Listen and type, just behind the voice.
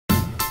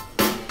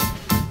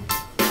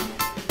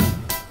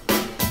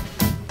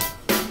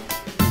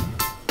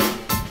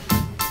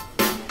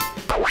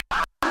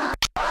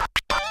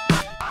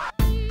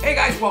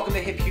welcome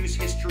to Hip Hughes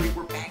History.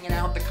 We're banging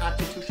out the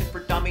Constitution for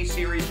Dummies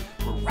series.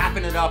 We're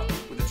wrapping it up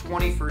with the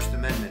 21st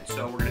Amendment.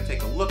 So we're going to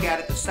take a look at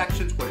it, the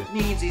sections, what it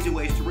means, easy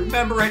ways to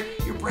remember it.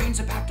 Your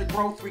brain's about to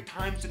grow 3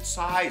 times its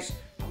size.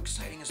 How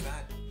exciting is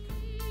that?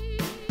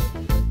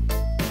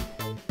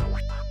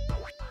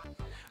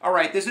 All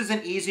right, this is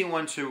an easy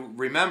one to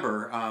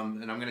remember,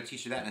 and I'm going to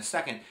teach you that in a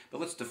second, but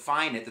let's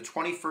define it. The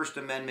 21st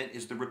Amendment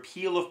is the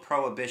repeal of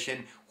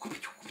prohibition.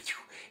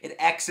 It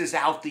X's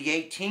out the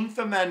 18th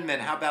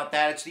Amendment. How about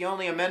that? It's the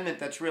only amendment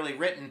that's really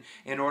written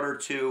in order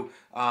to,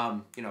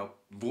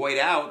 void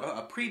out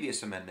a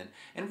previous amendment.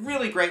 And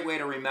really great way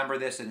to remember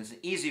this, and it's an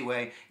easy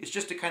way, is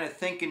just to kind of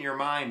think in your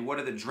mind, what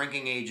are the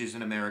drinking ages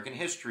in American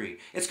history?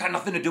 It's got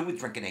nothing to do with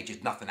drinking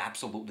ages, nothing,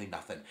 absolutely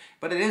nothing.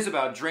 But it is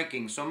about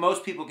drinking, so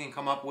most people can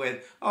come up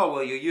with, oh,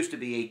 well, you used to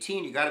be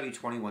 18, you got to be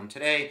 21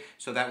 today,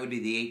 so that would be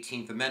the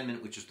 18th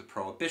Amendment, which is the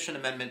Prohibition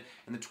Amendment,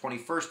 and the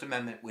 21st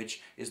Amendment,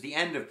 which is the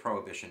end of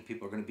Prohibition.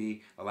 People are going to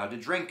be allowed to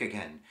drink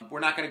again. We're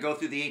not going to go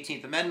through the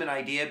 18th Amendment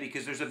idea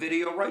because there's a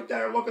video right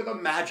there. Look at the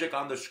magic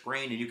on the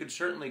screen, and you can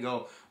certainly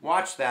go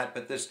watch that.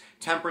 But this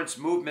temperance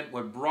movement,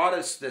 what brought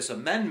us this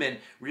amendment,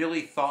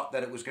 really thought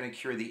that it was going to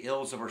cure the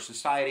ills of our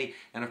society.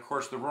 And of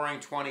course, the Roaring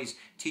Twenties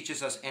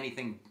teaches us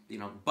anything,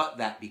 but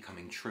that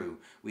becoming true.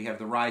 We have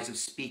the rise of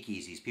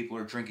speakeasies. People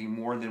are drinking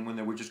more than when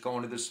they were just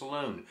going to the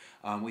saloon.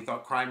 We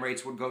thought crime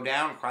rates would go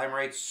down. Crime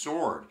rates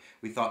soared.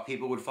 We thought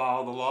people would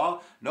follow the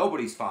law.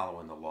 Nobody's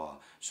following the law.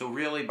 So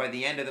really, by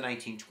the end of the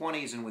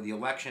 1920s and with the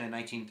election in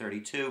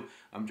 1932,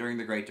 during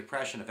the Great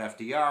Depression of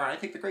FDR, and I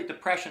think the Great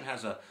Depression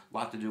has a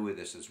lot to do with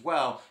this as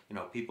well.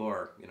 People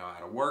are,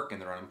 out of work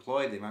and they're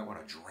unemployed. They might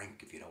want to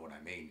drink, if you know what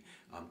I mean.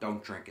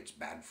 Don't drink, it's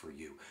bad for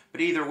you.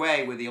 But either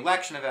way, with the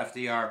election of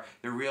FDR,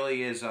 there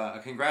really is a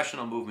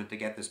congressional movement to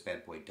get this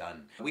bad boy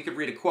done. We could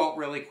read a quote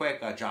really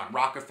quick. John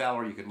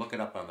Rockefeller, you could look it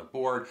up on the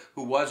board,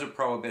 who was a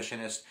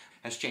prohibitionist,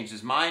 has changed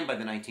his mind by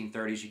the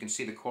 1930s. You can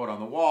see the quote on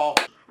the wall.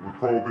 When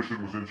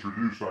Prohibition was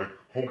introduced, I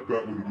hoped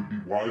that it would be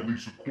widely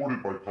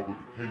supported by public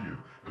opinion,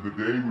 and the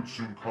day would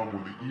soon come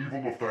when the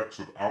evil effects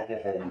of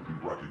alcohol would be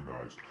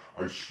recognized.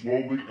 I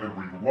slowly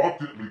and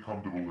reluctantly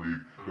come to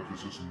believe that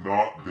this has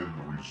not been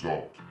the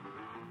result.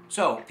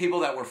 So, people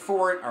that were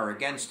for it are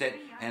against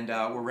it, and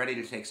we're ready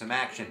to take some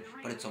action.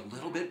 But it's a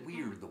little bit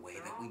weird the way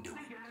that we do it.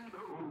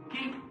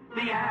 Keep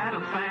the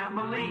Addams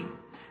family.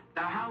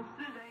 The house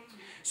is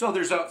so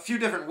there's a few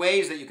different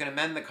ways that you can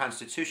amend the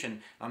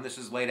Constitution. This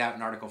is laid out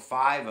in Article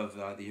 5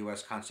 of the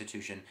U.S.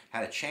 Constitution,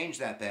 how to change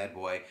that bad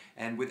boy.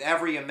 And with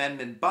every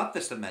amendment but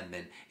this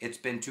amendment, it's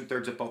been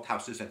 2/3 of both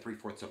houses and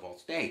 3/4 of all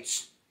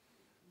states.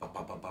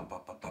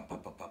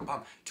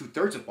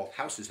 2/3 of both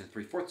houses and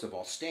 3/4 of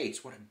all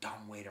states. What a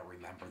dumb way to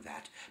remember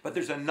that. But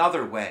there's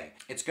another way.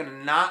 It's going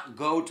to not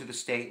go to the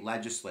state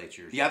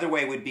legislatures. The other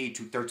way would be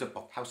 2/3 of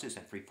both houses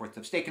and 3/4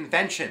 of state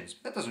conventions.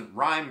 That doesn't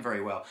rhyme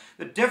very well.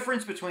 The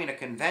difference between a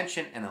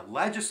convention and a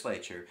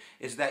legislature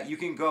is that you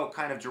can go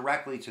kind of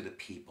directly to the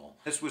people.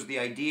 This was the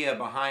idea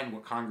behind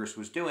what Congress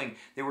was doing.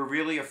 They were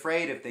really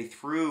afraid if they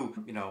threw,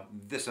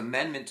 this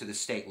amendment to the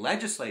state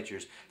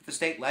legislatures, if the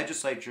state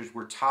legislatures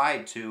were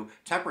tied to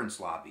temperance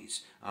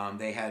lobbies.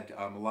 They had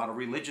a lot of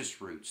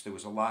religious roots. There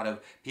was a lot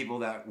of people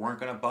that weren't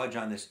going to budge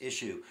on this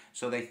issue.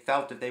 So they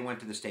felt if they went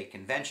to the state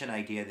convention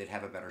idea, they'd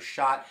have a better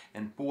shot,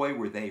 and boy,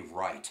 were they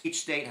right. Each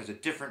state has a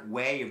different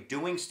way of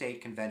doing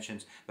state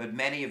conventions, but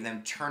many of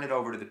them turn it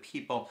over to the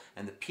people,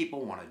 and the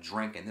people want to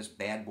drink, and this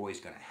bad boy is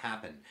going to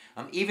happen.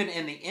 Even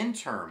in the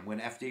interim, when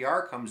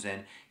FDR comes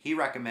in, he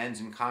recommends,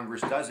 and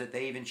Congress does it,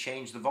 they even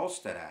change the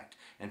Volstead Act.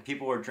 And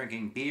people are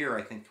drinking beer,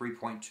 I think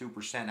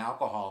 3.2%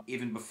 alcohol,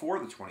 even before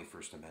the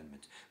 21st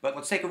Amendment. But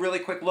let's take a really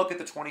quick look at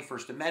the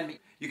 21st Amendment.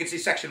 You can see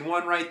Section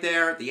 1 right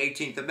there, the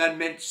 18th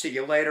Amendment. See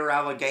you later,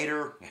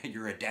 alligator.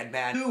 You're a dead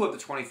man. 2 of the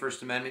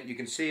 21st Amendment, you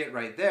can see it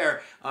right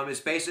there, is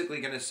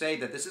basically going to say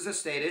that this is a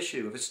state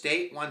issue. If a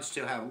state wants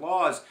to have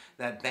laws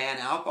that ban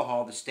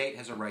alcohol, the state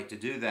has a right to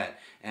do that.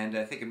 And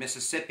I think in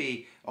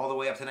Mississippi, all the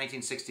way up to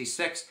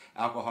 1966,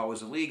 alcohol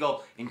was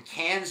illegal. In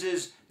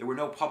Kansas, there were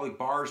no public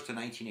bars to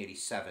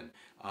 1987.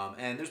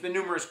 And there's been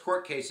numerous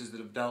court cases that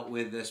have dealt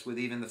with this, with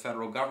even the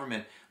federal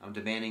government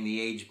demanding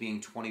the age being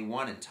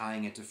 21 and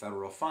tying it to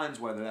federal funds,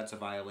 whether that's a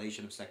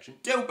violation of Section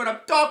 2, but I'm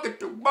talking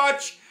too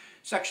much.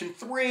 Section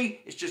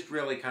 3 is just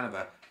really kind of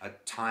a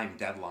time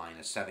deadline,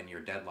 a 7-year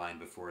deadline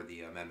before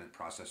the amendment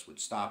process would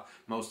stop.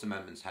 Most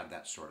amendments have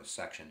that sort of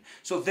section.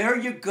 So there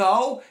you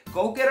go.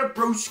 Go get a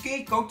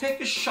brewski, go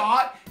take a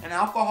shot, and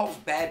alcohol's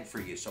bad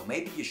for you, so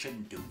maybe you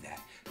shouldn't do that.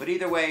 But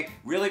either way,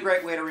 really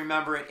great way to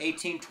remember it.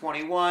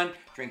 1821,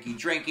 drinky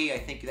drinky. I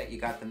think that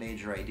you got the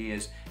major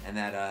ideas, and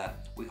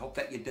that we hope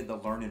that you did the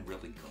learning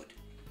really good.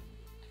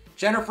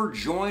 Jennifer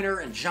Joyner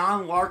and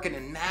John Larkin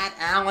and Matt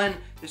Allen,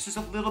 this is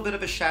a little bit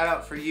of a shout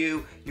out for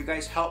you. You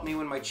guys helped me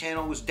when my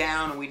channel was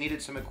down and we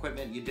needed some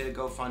equipment. You did a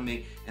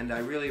GoFundMe, and I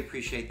really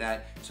appreciate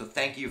that. So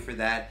thank you for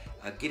that.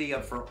 Giddy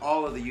up for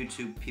all of the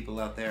YouTube people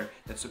out there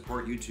that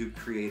support YouTube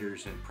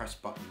creators and press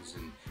buttons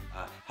and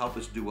help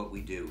us do what we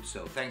do.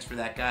 So thanks for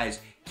that, guys.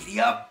 Giddy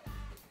up.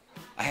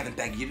 I haven't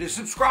begged you to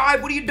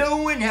subscribe. What are you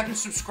doing? Haven't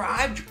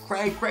subscribed?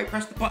 Cray,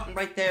 press the button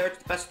right there. It's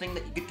the best thing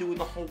that you could do in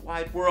the whole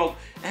wide world.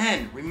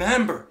 And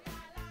remember,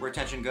 where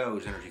attention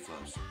goes, energy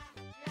flows.